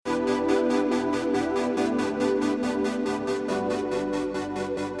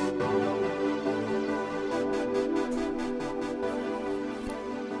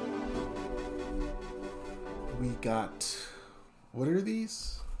got, what are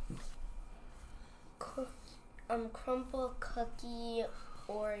these? Crumble cookie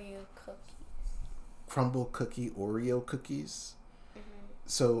Oreo cookies. Crumble cookie Oreo cookies? Mm-hmm.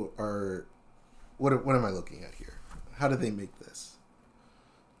 So what am I looking at here? How do they make this?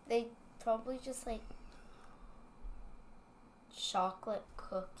 They probably just like chocolate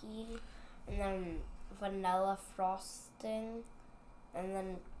cookie and then vanilla frosting and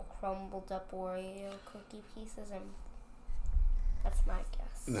then crumbled up Oreo cookie pieces, and that's my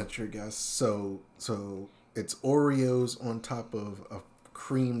guess. That's your guess. So it's Oreos on top of a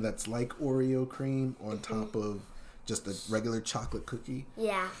cream that's like Oreo cream on top of just a regular chocolate cookie?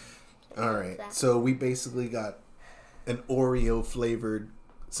 Yeah. All right. So we basically got an Oreo flavored,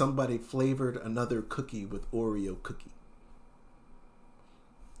 somebody flavored another cookie with Oreo cookie.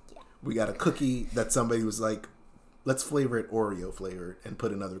 Yeah. We got a cookie that somebody was like, let's flavor it Oreo flavored and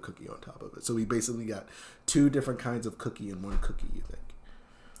put another cookie on top of it. So we basically got two different kinds of cookie in one cookie, you think?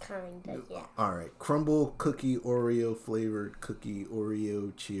 Kinda, yeah. All right. Crumble cookie, Oreo flavored cookie,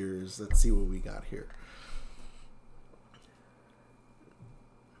 Oreo cheers. Let's see what we got here.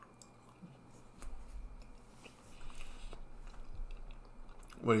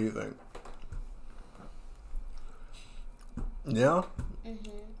 What do you think? Yeah? Mm-hmm.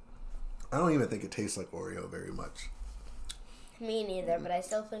 I don't even think it tastes like Oreo very much. Me neither, but I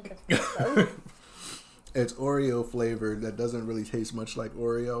still think it's good. It's Oreo flavored. That doesn't really taste much like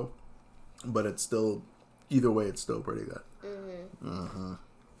Oreo, but it's still, either way, it's still pretty good. Mm-hmm. Mm-hmm.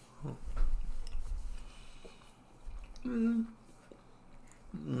 Mm.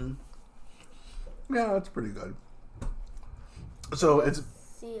 Mm. Yeah, it's pretty good. So it's...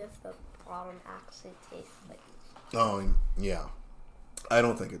 See if the bottom actually tastes like... Oh, yeah. I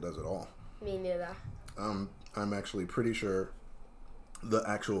don't think it does at all. Me neither. I'm actually pretty sure the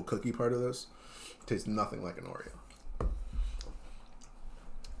actual cookie part of this tastes nothing like an Oreo.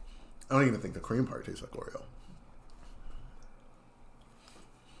 I don't even think the cream part tastes like Oreo.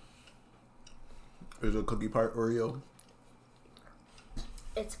 Is the cookie part Oreo?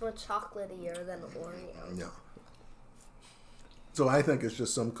 It's more chocolatier than Oreo. Yeah. So I think it's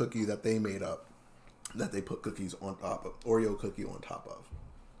just some cookie that they made up that they put cookies on top of, Oreo cookie on top of.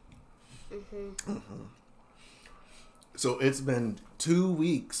 Mm-hmm. Mm-hmm. So it's been 2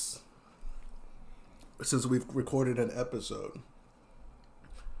 weeks since we've recorded an episode.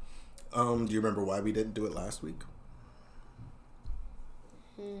 Do you remember why we didn't do it last week?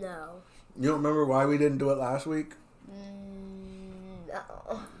 No. You don't remember why we didn't do it last week? No.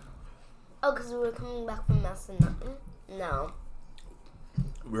 Oh, because we were coming back from Massanutten? No.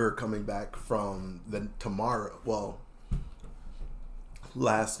 We were coming back from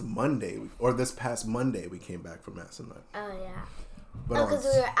last Monday, or this past Monday, we came back from Massanutten. Oh, yeah. But because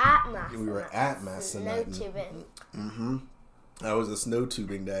we were at Massanutten. We were at Massanutten. Snow tubing. Mm-hmm. That was a snow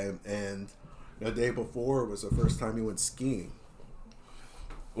tubing day, and the day before was the first time you went skiing.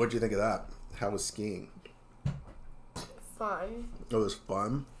 What'd you think of that? How was skiing? Fun. It was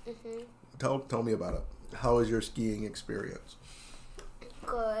fun? Mm-hmm. Tell me about it. How was your skiing experience?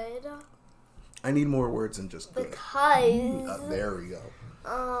 Good. I need more words than just good. Because... there we go.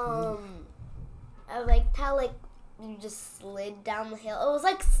 I liked how, you just slid down the hill. It was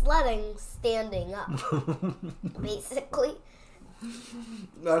like sledding standing up, basically.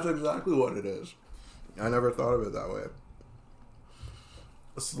 That's exactly what it is. I never thought of it that way.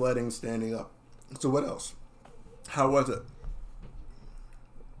 Sledding standing up. So what else? How was it?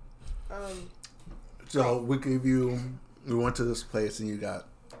 So we went to this place and you got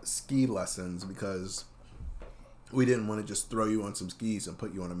ski lessons because we didn't want to just throw you on some skis and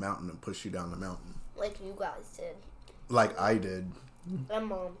put you on a mountain and push you down the mountain. Like you guys did. Like I did. And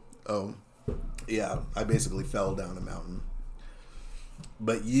Mom. Oh, yeah. I basically fell down a mountain.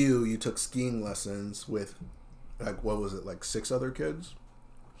 But you took skiing lessons with, what was it, 6 other kids?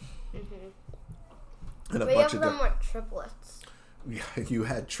 Mm-hmm. And 3 of them were triplets. Yeah, you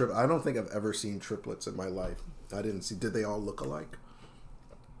had I don't think I've ever seen triplets in my life. I didn't see. Did they all look alike?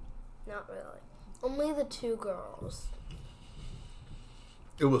 Not really. Only the 2 girls.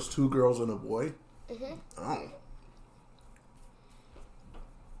 It was 2 girls and a boy? Mm-hmm. Oh.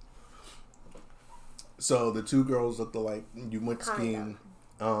 So the 2 girls looked alike. You went skiing.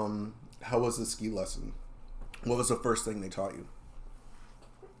 How was the ski lesson? What was the first thing they taught you?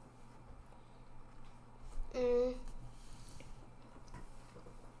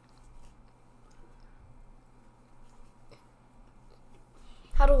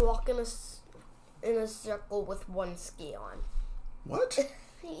 How to walk in a circle with one ski on. What?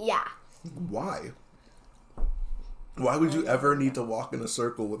 Yeah. Why? Why would you ever need to walk in a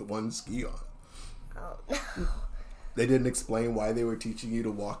circle with one ski on? Oh, no. They didn't explain why they were teaching you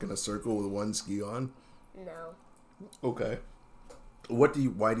to walk in a circle with one ski on? No. Okay. Why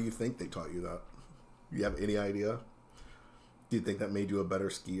do you think they taught you that? You have any idea? Do you think that made you a better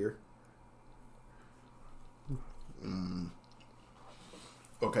skier?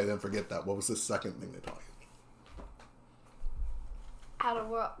 Okay, then forget that. What was the second thing they taught you? How to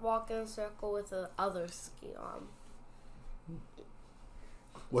walk in a circle with the other ski on.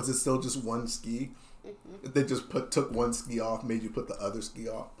 Was it still just one ski? Mm-hmm. They just took one ski off, made you put the other ski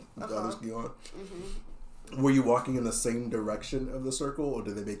off, the other ski on? Mm-hmm. Were you walking in the same direction of the circle, or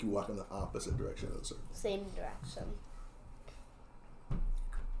did they make you walk in the opposite direction of the circle? Same direction.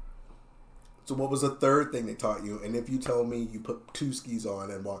 So what was the third thing they taught you? And if you tell me you put 2 skis on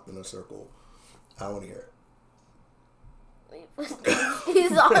and walked in a circle, I want to hear it. We put 2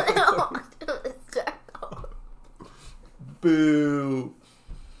 skis on and walked in a circle. Boo.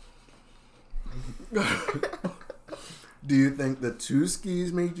 Do you think the 2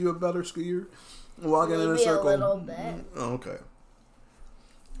 skis made you a better skier? Walking in a circle? Maybe a little bit. Okay.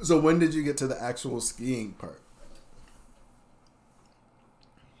 So when did you get to the actual skiing part?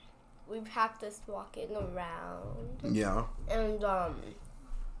 We practiced walking around. Yeah. And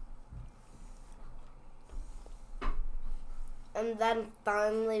then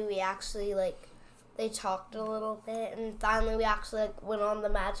finally we actually they talked a little bit, and finally we actually went on the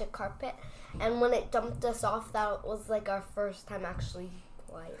magic carpet. And when it dumped us off, that was our first time actually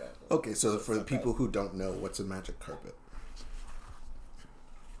gliding. Okay, so for the people who don't know, what's a magic carpet?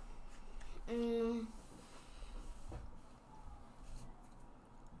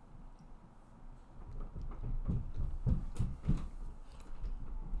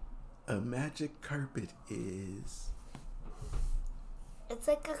 A magic carpet is... It's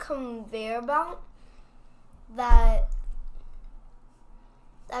like a conveyor belt that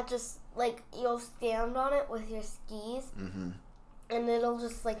just you'll stand on it with your skis, and it'll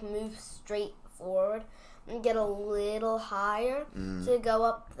just move straight forward and get a little higher to go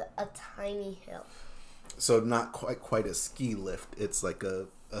up a tiny hill. So not quite a ski lift. It's like a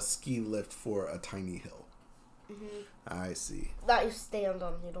ski lift for a tiny hill. I see. That you stand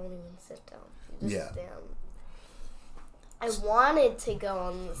on. You don't even sit down. You just stand. I wanted to go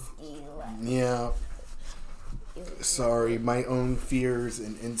on the ski lift. Yeah. Sorry, my own fears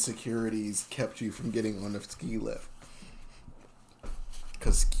and insecurities kept you from getting on a ski lift.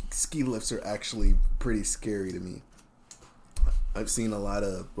 Because ski lifts are actually pretty scary to me. I've seen a lot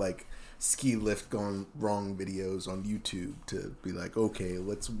of ski lift gone wrong videos on YouTube to be okay,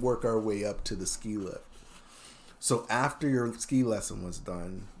 let's work our way up to the ski lift. So after your ski lesson was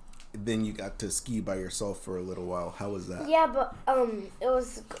done, then you got to ski by yourself for a little while. How was that? Yeah, but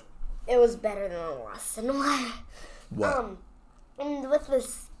it was better than a lesson. What? And with the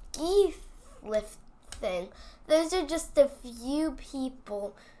ski lift thing, those are just a few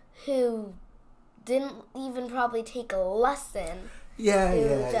people who didn't even probably take a lesson. Yeah.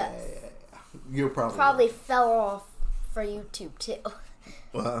 You probably fell off for YouTube too.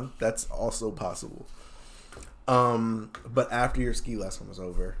 Well, that's also possible. But after your ski lesson was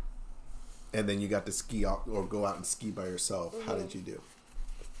over, and then you got to ski out or go out and ski by yourself, how did you do?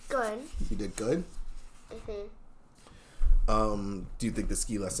 Good. You did good? Do you think the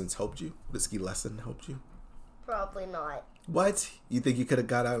ski lessons helped you? The ski lesson helped you? Probably not. What? You think you could have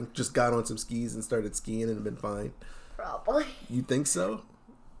got on some skis and started skiing and been fine? Probably. You think so?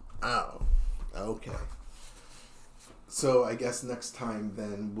 Oh, okay. So I guess next time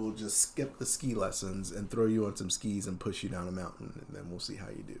then we'll just skip the ski lessons and throw you on some skis and push you down a mountain, and then we'll see how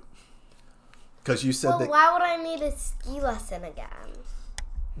you do. Because you said why would I need a ski lesson again?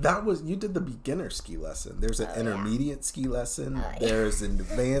 You did the beginner ski lesson. There's an intermediate ski lesson. There's an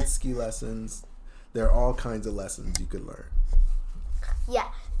advanced ski lessons. There are all kinds of lessons you could learn. Yeah,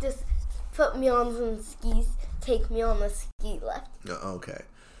 just put me on some skis, take me on a ski lift. Okay.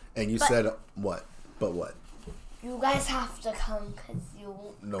 And you said what? But what? You guys have to come because you...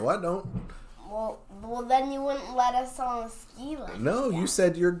 No, I don't. Well, then you wouldn't let us on a ski lift. No, you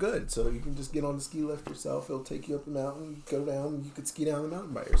said you're good, so you can just get on the ski lift yourself. It'll take you up the mountain, go down, you could ski down the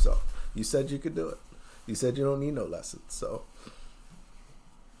mountain by yourself. You said you could do it. You said you don't need no lessons, so...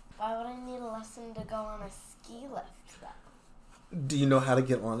 Why would I need a lesson to go on a ski lift, though? Do you know how to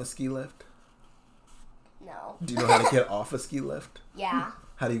get on a ski lift? No. Do you know how to get off a ski lift? Yeah.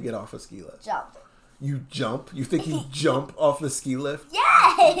 How do you get off a ski lift? Jump. You jump? You think you jump off the ski lift?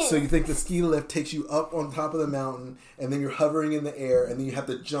 Yes! So you think the ski lift takes you up on top of the mountain, and then you're hovering in the air, and then you have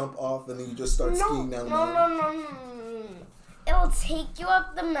to jump off, and then you just start skiing down the mountain? No. It'll take you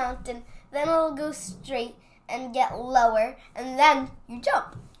up the mountain, then it'll go straight and get lower, and then you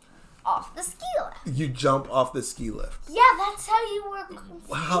jump. off the ski lift. You jump off the ski lift. Yeah, that's how you work.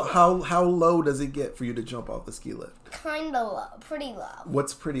 How low does it get for you to jump off the ski lift? Kind of low, pretty low.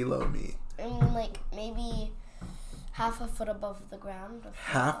 What's pretty low mean? I mean, like maybe half a foot above the ground.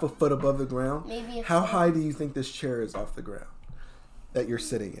 Half a foot above the ground? Maybe. How high do you think this chair is off the ground that you're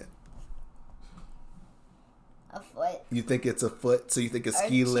sitting in? A foot. You think it's a foot? So you think a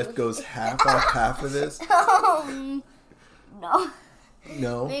ski lift goes half off half of this? No.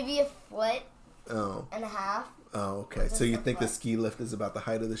 No? Maybe a foot. Oh. And a half. Oh, okay. So you think the ski lift is about the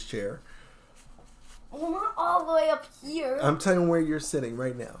height of this chair? Well, not all the way up here. I'm telling you where you're sitting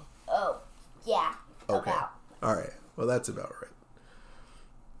right now. Oh, yeah. Okay. About. All right. Well, that's about right.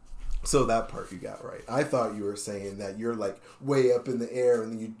 So that part you got right. I thought you were saying that you're like way up in the air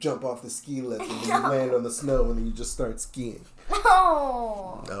and then you jump off the ski lift and then you land on the snow and then you just start skiing.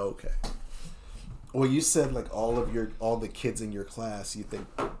 No. Okay. Well, you said like all the kids in your class, you think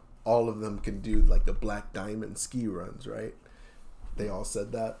all of them can do like the Black Diamond ski runs, right? They all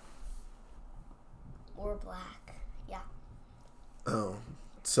said that? Or black. Yeah. Oh.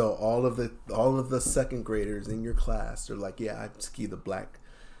 So all of the second graders in your class are like, yeah, I ski the black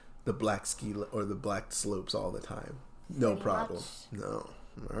ski or the black slopes all the time. No Pretty problem. much. No.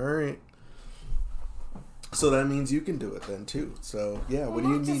 All right. So that means you can do it then too. So yeah, what do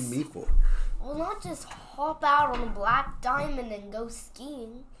you need me for? We'll not just hop out on a Black Diamond and go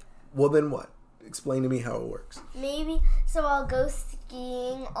skiing. Well, then what? Explain to me how it works. Maybe. So I'll go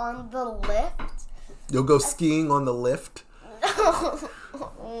skiing on the lift. You'll go skiing on the lift?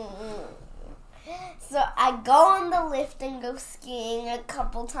 So I go on the lift and go skiing a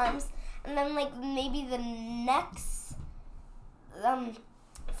couple times, and then like maybe the next,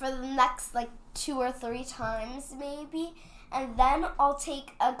 for the next like 2 or 3 times maybe, and then I'll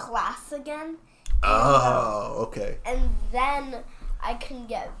take a class again. Oh, okay. And then I can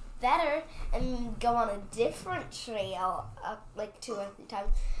get better and go on a different trail like 2 or 3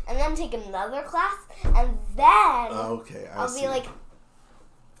 times, and then take another class, and then I'll be like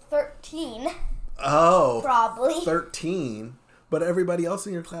 13. Oh, probably 13. But everybody else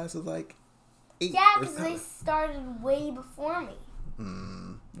in your class is like 8. Yeah, because they started way before me.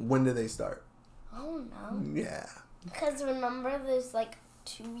 When did they start? I don't know. Yeah. Because remember, there's like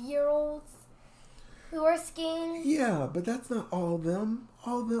 2-year-olds who are skiing. Yeah, but that's not all of them.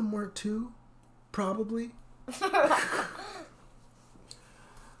 All of them were 2, probably.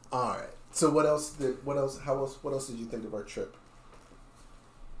 All right. So what else did you think of our trip?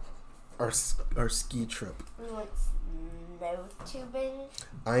 Our ski trip. We went snow tubing.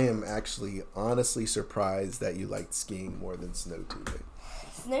 I am actually honestly surprised that you liked skiing more than snow tubing.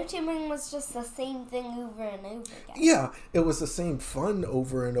 Snow tubing was just the same thing over and over again. Yeah, it was the same fun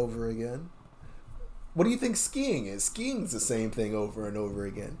over and over again. What do you think skiing is? Skiing's the same thing over and over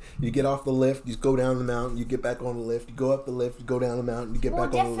again. You get off the lift, you go down the mountain, you get back on the lift, you go up the lift, you go down the mountain, you get back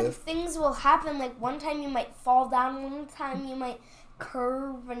on the lift. Different things will happen. Like one time you might fall down, one time you might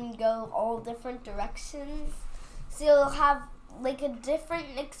curve and go all different directions. So you'll have like a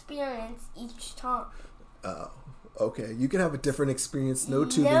different experience each time. Oh, okay. You can have a different experience snow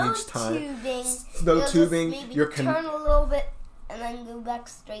tubing each time. Snow tubing, you're turn a little bit and then go back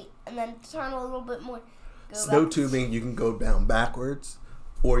straight, and then turn a little bit more. Snow tubing, you can go down backwards,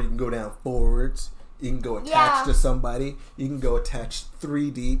 or you can go down forwards. You can go attached to somebody. You can go attached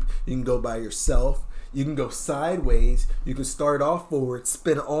 3 deep. You can go by yourself. You can go sideways. You can start off forward,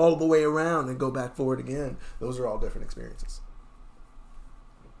 spin all the way around, and go back forward again. Those are all different experiences.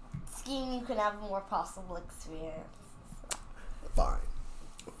 Skiing, you can have more possible experiences. Fine.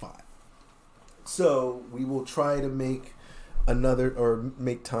 So we will try to make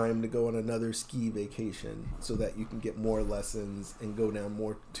time to go on another ski vacation so that you can get more lessons and go down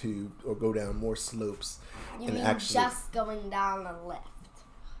more go down more slopes. You mean just going down a lift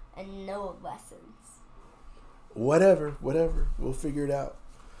and no lessons? Whatever. We'll figure it out.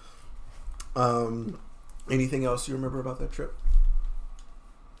 Anything else you remember about that trip?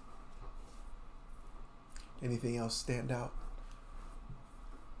 Anything else stand out?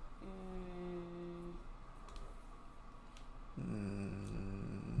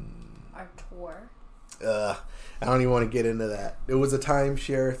 Our tour. I don't even want to get into that. It was a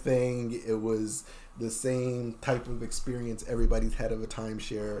timeshare thing. It was the same type of experience everybody's had of a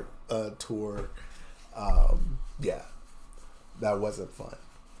timeshare tour. Yeah, that wasn't fun.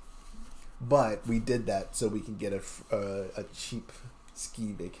 But we did that so we can get a cheap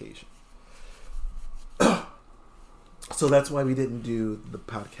ski vacation. So that's why we didn't do the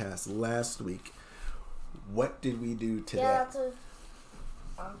podcast last week. What did we do today? Yeah, that's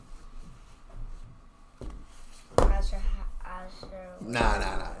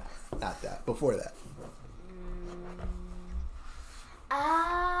Nah. Not that. Before that.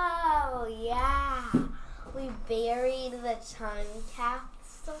 Oh, yeah. We buried the time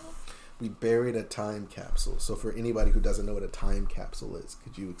capsule. We buried a time capsule. So for anybody who doesn't know what a time capsule is,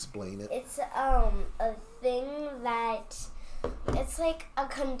 could you explain it? It's a thing that it's like a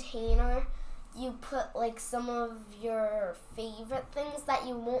container. You put like some of your favorite things that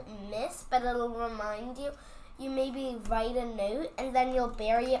you won't miss, but it'll remind you. You maybe write a note and then you'll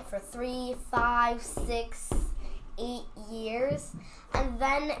bury it for 3, 5, 6, 8 years, and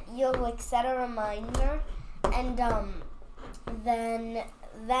then you'll like set a reminder, and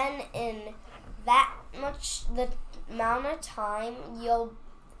then in that much the amount of time you'll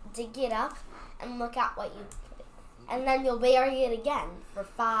dig it up and look at what you put, and then you'll bury it again for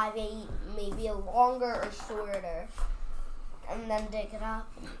 5, 8, maybe a longer or shorter, and then dig it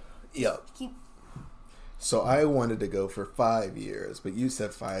up. Yep. So I wanted to go for 5 years, but you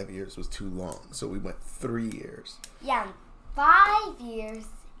said 5 years was too long, so we went 3 years. Yeah, 5 years,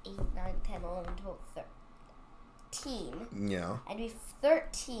 8, 9, 10, 11, 12, 13. Yeah. I'd be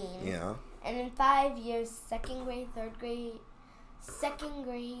 13. Yeah. And in 5 years, second grade, third grade, second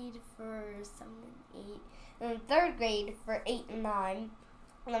grade for 7 and 8, and then third grade for 8 and 9,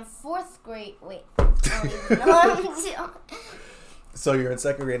 and then fourth grade, wait, I don't even know what I'm doing. So you're in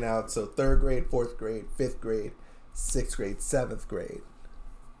second grade now, so third grade, fourth grade, fifth grade, sixth grade, seventh grade.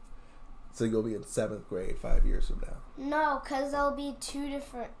 So you'll be in seventh grade 5 years from now. No, because there'll be 2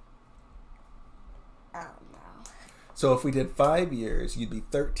 different, I don't know. So if we did 5 years, you'd be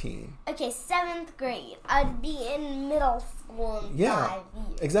 13. Okay, 7th grade. I'd be in middle school in 5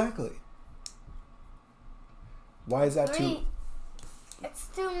 years. Exactly. Why is that 3, it's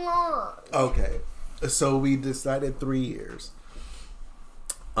too long. Okay. So we decided 3 years.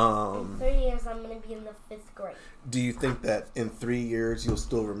 In 3 years, I'm going to be in the 5th grade. Do you think that in 3 years you'll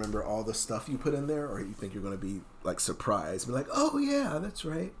still remember all the stuff you put in there, or you think you're going to be like surprised, be like, "Oh yeah, that's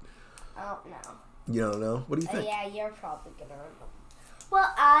right"? I don't know. You don't know? What do you think? Yeah, you're probably going to remember.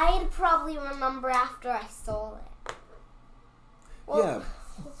 Well, I'd probably remember after I stole it. Well, Yeah.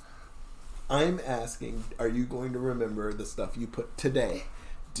 I'm asking, are you going to remember the stuff you put today?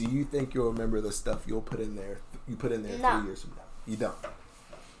 Do you think you'll remember the stuff you'll put in there? You put in there No. 3 years from now. You don't.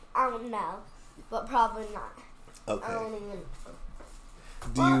 I don't know, but probably not. Okay. I don't even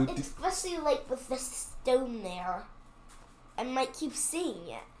Do know. Especially like with the stone there. I might keep seeing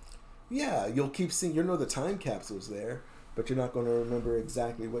it. Yeah, you'll keep seeing. You know the time capsule's there, but you're not going to remember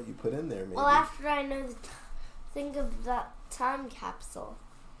exactly what you put in there. Maybe. Well, after I know think of that time capsule.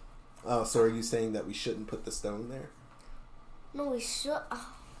 Oh, so are you saying that we shouldn't put the stone there? No, we should.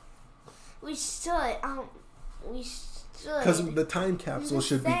 We should. We should. Because the time capsule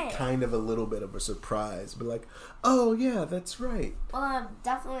should be kind of a little bit of a surprise. But like, oh yeah, that's right. Well, I'm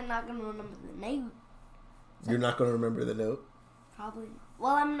definitely not going to remember the note. You're not going to remember the note? Probably.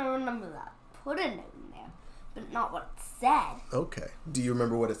 Well, I'm going to remember that. Put a note in there, but not what it said. Okay. Do you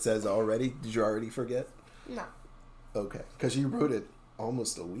remember what it says already? Did you already forget? No. Okay. Because you wrote it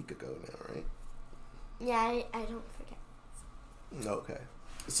almost a week ago now, right? Yeah, I don't forget. Okay.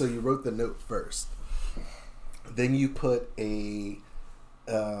 So you wrote the note first. Then you put a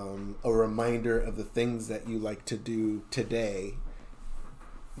reminder of the things that you like to do today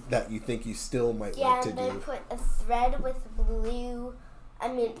that you think you still might like to do. Yeah, and then put a thread with blue, a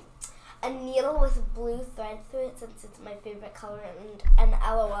needle with blue thread through it since it's my favorite color, and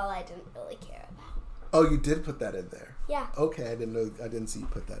LOL I didn't really care about. Oh, you did put that in there? Yeah. Okay, I didn't see you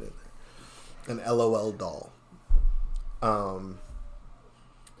put that in there. An LOL doll.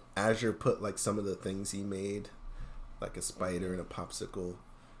 Azure put like some of the things he made, like a spider and a popsicle.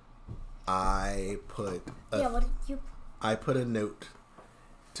 I put what did you put? I put a note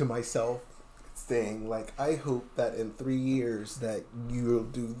to myself saying like, I hope that in 3 years that you'll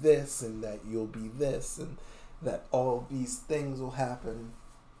do this and that you'll be this and that all these things will happen.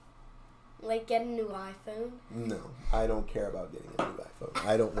 Like get a new iPhone? No, I don't care about getting a new iPhone.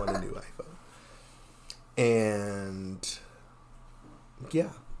 I don't want a new iPhone. And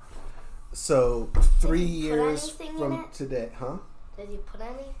yeah. So 3 years from today, huh? Did you put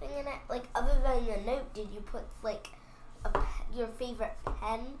anything in it? Like other than the note, did you put like your favorite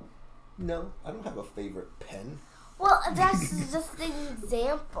pen? No, I don't have a favorite pen. Well, that's just an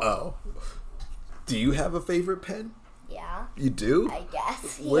example. Oh. Do you have a favorite pen? Yeah. You do? I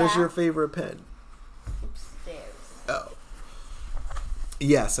guess. Where's your favorite pen? Upstairs. Oh.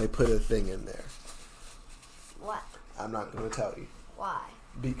 Yes, I put a thing in there. What? I'm not going to tell you. Why?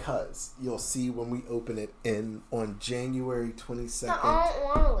 Because you'll see when we open it on January 22nd. No, I don't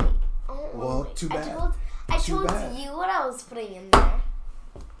want to wait. Well, too bad. I told you what I was putting in there.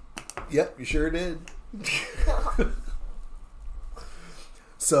 Yep, you sure did.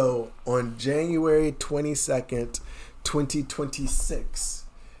 So, on January 22nd, 2026,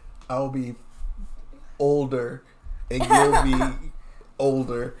 I'll be older and you'll be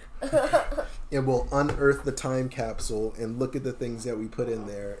older. And we'll unearth the time capsule and look at the things that we put in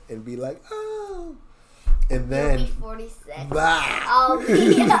there and be like, oh. And then... You'll be 46. Blah. I'll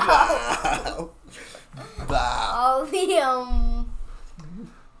be... Blah. Blah. I'll be,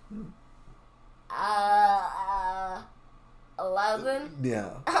 11.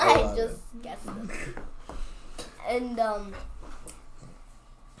 Yeah. 11. I just guessed it. And,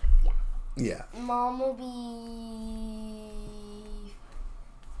 Yeah. Mom will be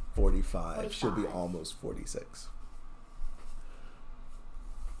 45. She'll be almost 46.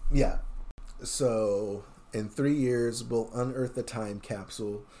 Yeah. So, in 3 years, we'll unearth the time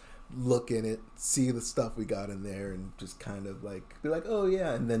capsule, look in it, see the stuff we got in there, and just kind of like be like, oh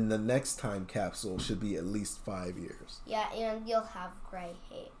yeah. And then the next time capsule should be at least 5 years. Yeah, and you'll have gray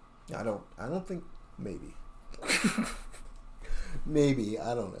hair. I don't think, maybe. Maybe,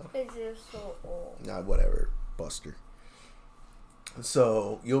 I don't know. Because you're so old. Nah, whatever, Buster.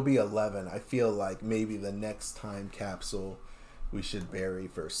 So, you'll be 11. I feel like maybe the next time capsule we should bury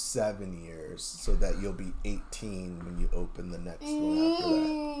for 7 years so that you'll be 18 when you open the next one after that.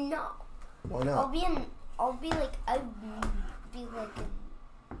 No. Why not? I'll be in, I don't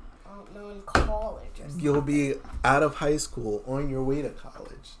know, in college or something. You'll be out of high school on your way to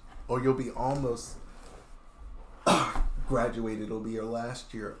college. Or you'll be almost graduated. It'll be your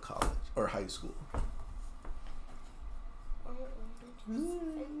last year of college or high school.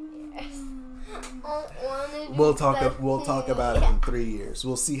 We'll talk about it in 3 years.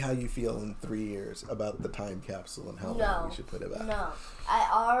 We'll see how you feel in 3 years about the time capsule and how long we should put it back. No, I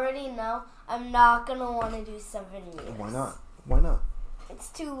already know I'm not gonna want to do 7 years. Why not? Why not? It's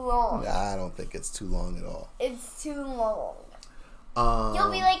too long. I don't think it's too long at all. It's too long.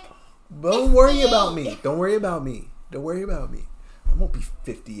 You'll be like, don't worry about me. Don't worry about me. Don't worry about me. I won't be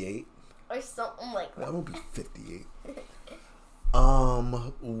 58. Or something like that. I won't be 58.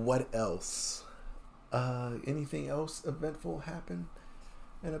 What else? Anything else eventful happen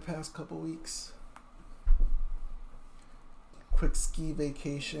in the past couple weeks? Quick ski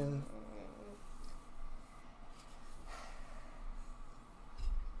vacation.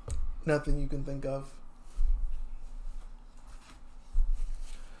 Nothing you can think of?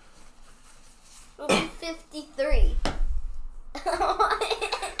 We'll be 53.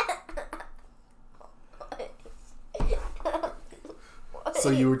 So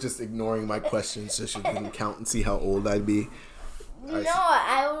you were just ignoring my questions so you can count and see how old I'd be?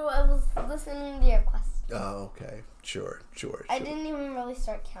 I was listening to your question. Oh, okay. Sure. I didn't even really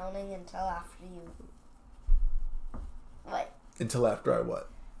start counting until after you... What? Until after I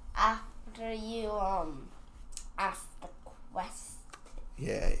what? After you, asked the question.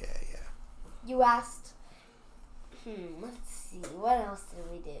 Yeah. You asked, let's see, what else did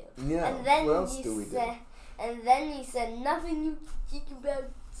we do? Yeah, and then what else did we do? And then you said, nothing you think about.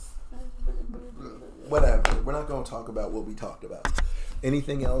 Whatever. We're not going to talk about what we talked about.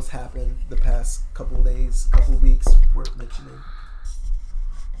 Anything else happened the past couple days, couple weeks worth mentioning?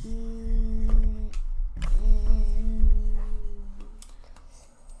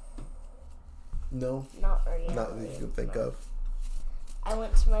 No? Not really. Not that you can think of. I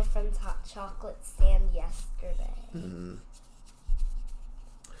went to my friend's hot chocolate stand yesterday.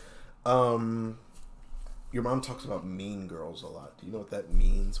 Mm-hmm. Your mom talks about Mean Girls a lot. Do you know what that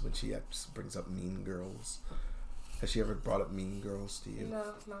means when she brings up Mean Girls? Has she ever brought up Mean Girls to you? No,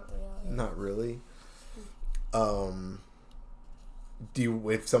 not really. Not really?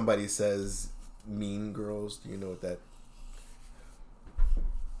 If somebody says Mean Girls, do you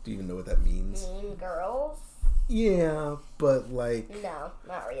even know what that means? Mean Girls? Yeah, but like... No,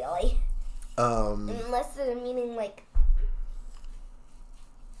 not really. Unless they're meaning like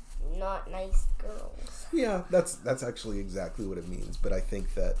not nice girls. Yeah, that's actually exactly what it means. But I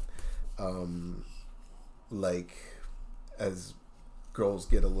think that, like, as girls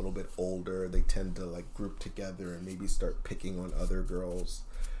get a little bit older, they tend to like group together and maybe start picking on other girls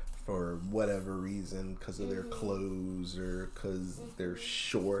for whatever reason, because of their clothes or because they're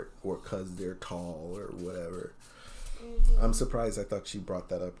short or because they're tall or whatever. I'm surprised. I thought she brought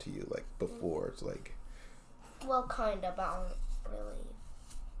that up to you like before. It's like, well, kind of, but really.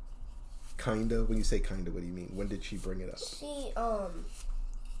 Kind of? When you say kind of, what do you mean? When did she bring it up? She,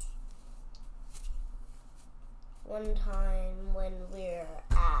 one time when we were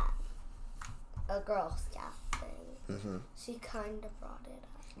at a Girl Scout thing, she kind of brought it up.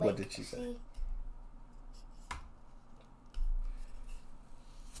 Like, what did she say?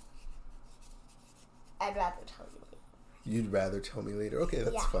 You'd rather tell me later. Okay,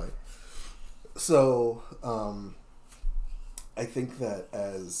 that's Yeah. fine. So, I think that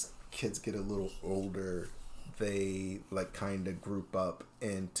as kids get a little older, they like kind of group up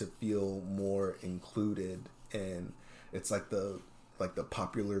and to feel more included, and it's like the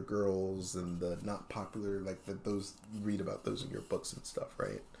popular girls and the not popular, like those, you read about those in your books and stuff,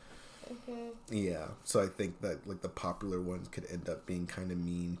 right? Mm-hmm. Yeah. So I think that like the popular ones could end up being kind of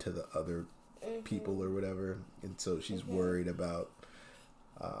mean to the other people or whatever, and so she's worried about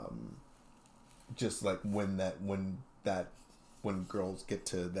just like when girls get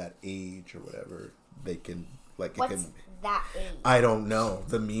to that age or whatever, they can like What's that age? I don't know,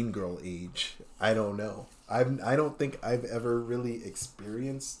 the mean girl age. I don't know. I don't think I've ever really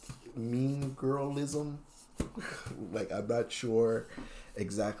experienced mean girlism. Like I'm not sure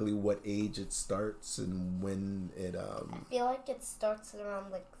exactly what age it starts and when it I feel like it starts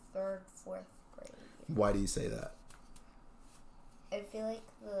around like 3rd, 4th grade. Why do you say that? I feel like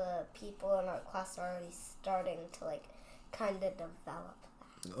the people in our class are already starting to like kind of develop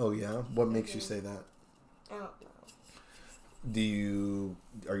that. Oh yeah? What makes you say that? I don't know.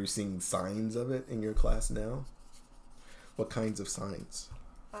 Are you seeing signs of it in your class now? What kinds of signs?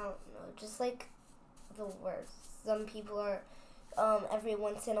 I don't know. Just like the words. Some people are every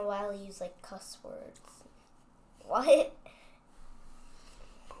once in a while use like cuss words. What?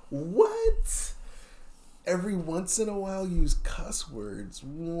 What? Every once in a while use cuss words.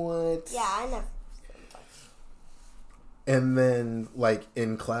 What? Yeah, I never. And then like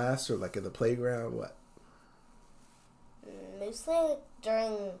in class or like in the playground, what? Mostly like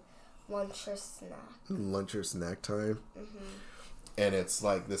during lunch or snack. Lunch or snack time? Mm-hmm. And it's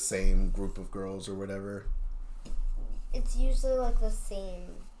like the same group of girls or whatever? It's usually like the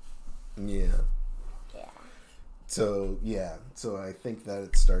same. Yeah. Yeah. So I think that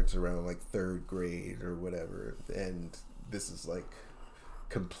it starts around like 3rd grade or whatever, and this is like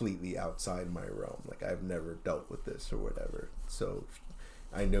completely outside my realm. Like I've never dealt with this or whatever. So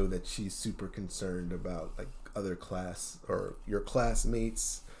I know that she's super concerned about like other class or your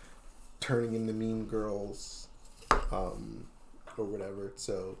classmates turning into mean girls, or whatever.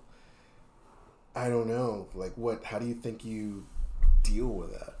 So I don't know. Like how do you think you deal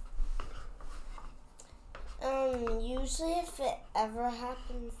with that? Usually if it ever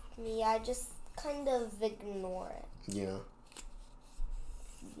happens to me, I just kind of ignore it. Yeah.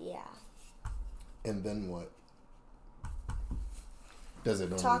 Yeah. And then what? Does it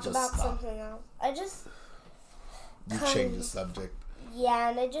only Talk just about stop? something else. I just You change the subject. Yeah,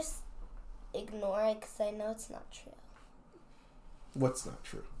 and I just ignore it because I know it's not true. What's not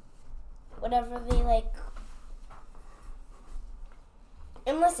true? Whatever they like.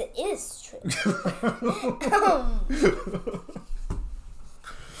 Unless it is true.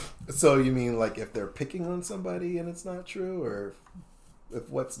 So you mean like if they're picking on somebody and it's not true, or if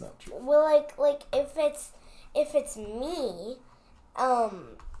what's not true? Well, like if it's me,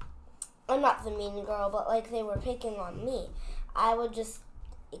 I'm not the mean girl, but like they were picking on me, I would just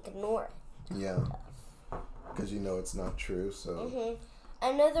ignore it. Yeah. Because you know it's not true, so. Mhm.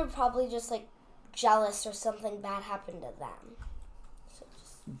 I know they're probably just like jealous or something bad happened to them. So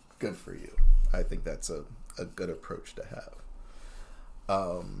just... Good for you. I think that's a good approach to have.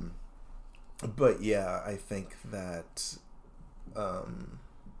 But yeah, I think that I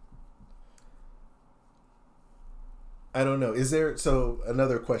don't know. So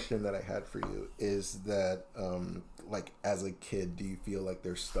another question that I had for you is that like as a kid, do you feel like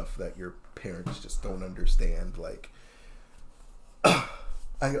there's stuff that your parents just don't understand? Like I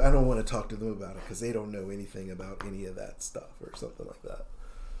don't want to talk to them about it because they don't know anything about any of that stuff or something like that.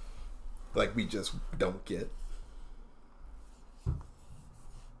 Like we just don't get.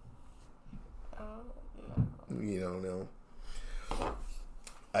 You don't know.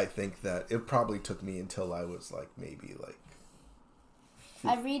 I think that it probably took me until I was like maybe like.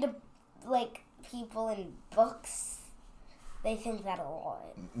 I read like people in books. They think that a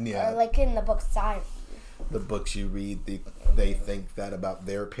lot. Yeah. Or like in the books I read. The books you read, they think that about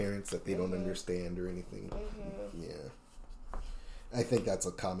their parents that they don't understand or anything. Mm-hmm. Yeah. I think that's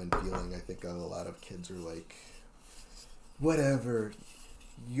a common feeling. I think a lot of kids are like, whatever,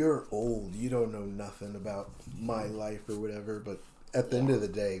 you're old, you don't know nothing about my life or whatever, but at the end of the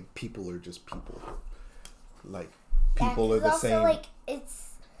day, people are just people. Like, people are the same. Also, like,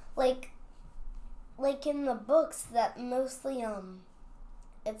 it's, like in the books that mostly,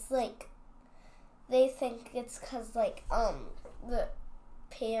 it's, like, they think it's because, like, the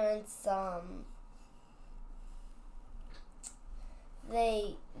parents,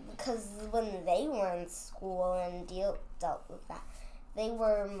 because when they were in school and dealt with that, it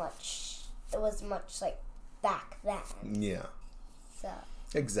was much, like, back then. Yeah. So.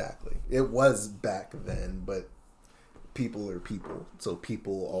 Exactly. It was back then, but people are people. So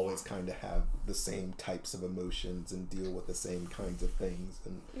people always kind of have the same types of emotions and deal with the same kinds of things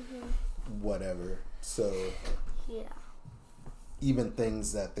and whatever. So. Yeah. Even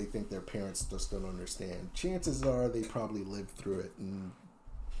things that they think their parents just don't understand, chances are they probably lived through it and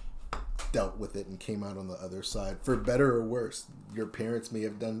dealt with it and came out on the other side. For better or worse, your parents may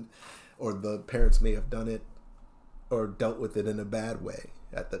have done, or the parents may have done it or dealt with it in a bad way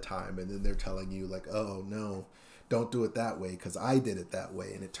at the time. And then they're telling you like, oh no, don't do it that way because I did it that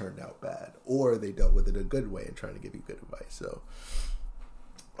way and it turned out bad. Or they dealt with it a good way and trying to give you good advice. So,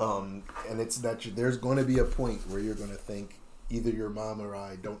 and it's that there's going to be a point where you're going to think, either your mom or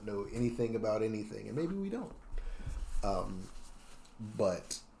I don't know anything about anything, and maybe we don't.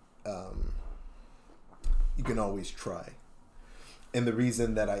 But you can always try. And the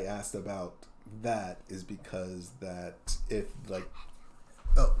reason that I asked about that is because that if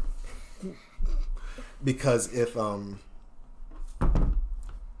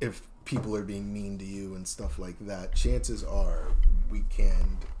people are being mean to you and stuff like that, chances are we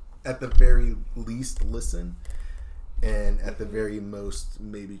can, at the very least, listen. And at the very most,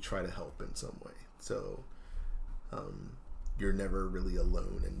 maybe try to help in some way. So you're never really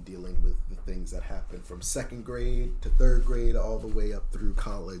alone in dealing with the things that happen from 2nd grade to 3rd grade all the way up through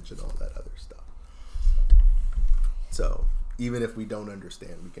college and all that other stuff. So even if we don't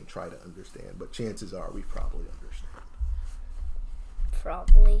understand, we can try to understand. But chances are we probably understand.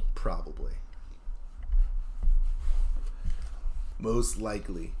 Probably. Most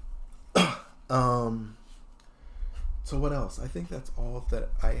likely. So what else? I think that's all that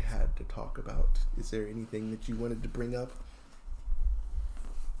I had to talk about. Is there anything that you wanted to bring up?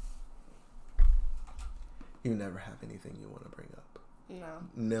 You never have anything you want to bring up.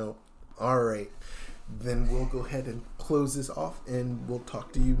 No. All right. Then we'll go ahead and close this off and we'll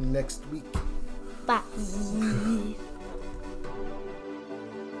talk to you next week. Bye.